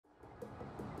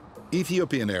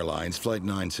Ethiopian Airlines Flight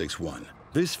 961.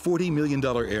 This $40 million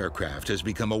aircraft has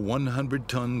become a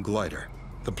 100-ton glider.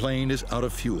 The plane is out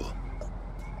of fuel.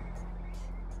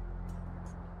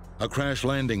 A crash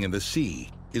landing in the sea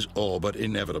is all but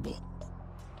inevitable.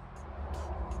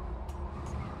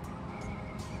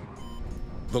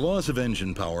 The loss of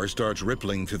engine power starts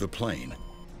rippling through the plane.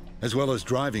 As well as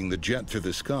driving the jet through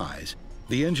the skies,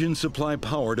 the engines supply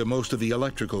power to most of the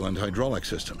electrical and hydraulic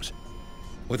systems.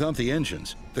 Without the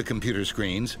engines, the computer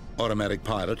screens, automatic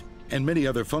pilot, and many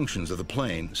other functions of the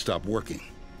plane stop working.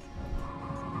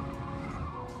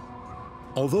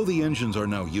 Although the engines are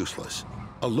now useless,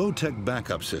 a low-tech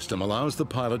backup system allows the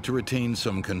pilot to retain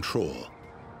some control.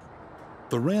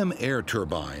 The ram air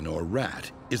turbine, or RAT,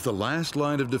 is the last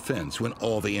line of defense when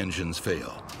all the engines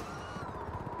fail.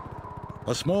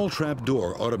 A small trap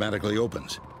door automatically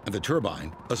opens, and the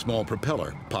turbine, a small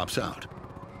propeller, pops out.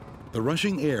 The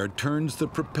rushing air turns the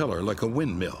propeller like a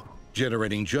windmill,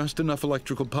 generating just enough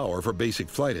electrical power for basic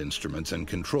flight instruments and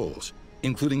controls,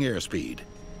 including airspeed.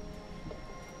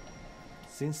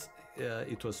 Since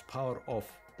it was power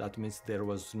off, that means there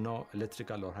was no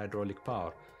electrical or hydraulic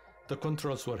power. The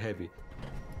controls were heavy.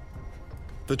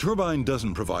 The turbine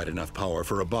doesn't provide enough power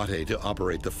for Abate to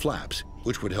operate the flaps,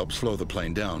 which would help slow the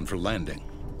plane down for landing.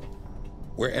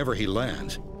 Wherever he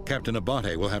lands, Captain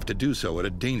Abate will have to do so at a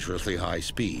dangerously high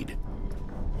speed.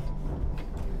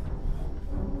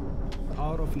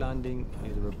 Power of landing,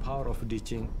 the power of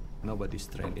ditching, nobody's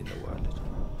trained in the world.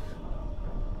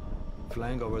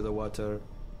 Flying over the water,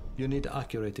 you need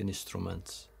accurate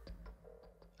instruments.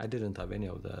 I didn't have any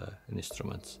of the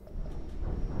instruments.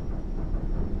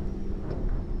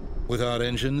 Without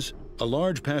engines, a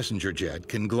large passenger jet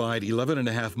can glide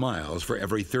 11.5 miles for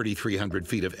every 3,300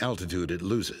 feet of altitude it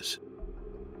loses.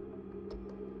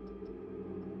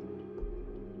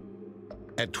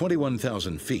 At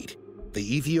 21,000 feet,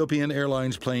 the Ethiopian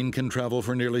Airlines plane can travel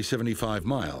for nearly 75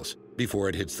 miles before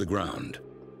it hits the ground.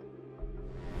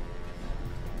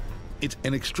 It's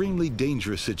an extremely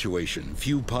dangerous situation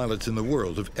few pilots in the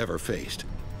world have ever faced.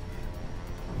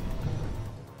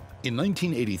 In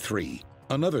 1983,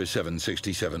 another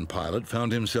 767 pilot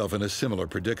found himself in a similar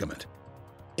predicament.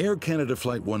 Air Canada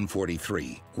Flight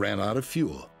 143 ran out of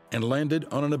fuel and landed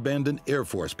on an abandoned Air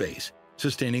Force base,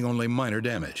 sustaining only minor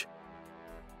damage.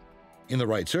 In the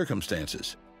right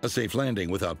circumstances, a safe landing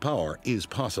without power is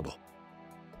possible.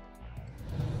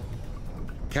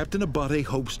 Captain Abate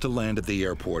hopes to land at the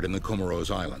airport in the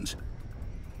Comoros Islands.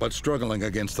 But struggling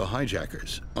against the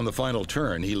hijackers, on the final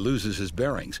turn he loses his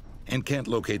bearings and can't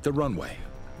locate the runway.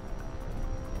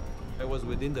 I was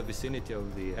within the vicinity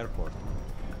of the airport,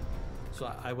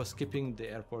 so I was keeping the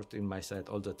airport in my sight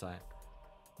all the time.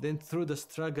 Then through the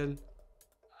struggle,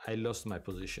 I lost my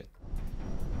position.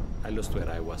 I lost where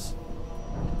I was.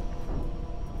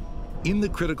 In the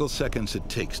critical seconds it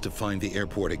takes to find the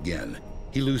airport again,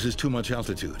 he loses too much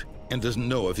altitude and doesn't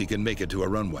know if he can make it to a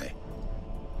runway.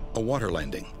 A water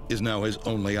landing is now his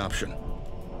only option.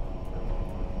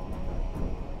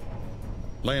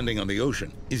 Landing on the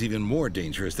ocean is even more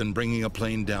dangerous than bringing a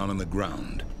plane down on the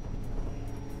ground.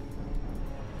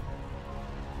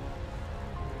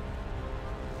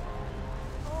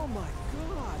 Oh my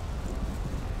God!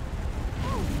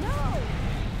 Oh no!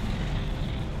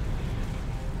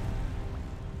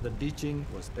 The ditching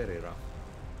was very rough.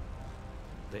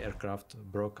 The aircraft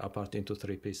broke apart into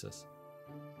 3 pieces.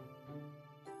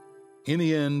 In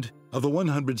the end, of the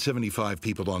 175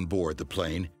 people on board the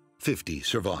plane, 50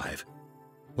 survive.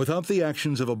 Without the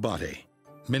actions of Abate,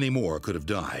 many more could have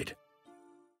died.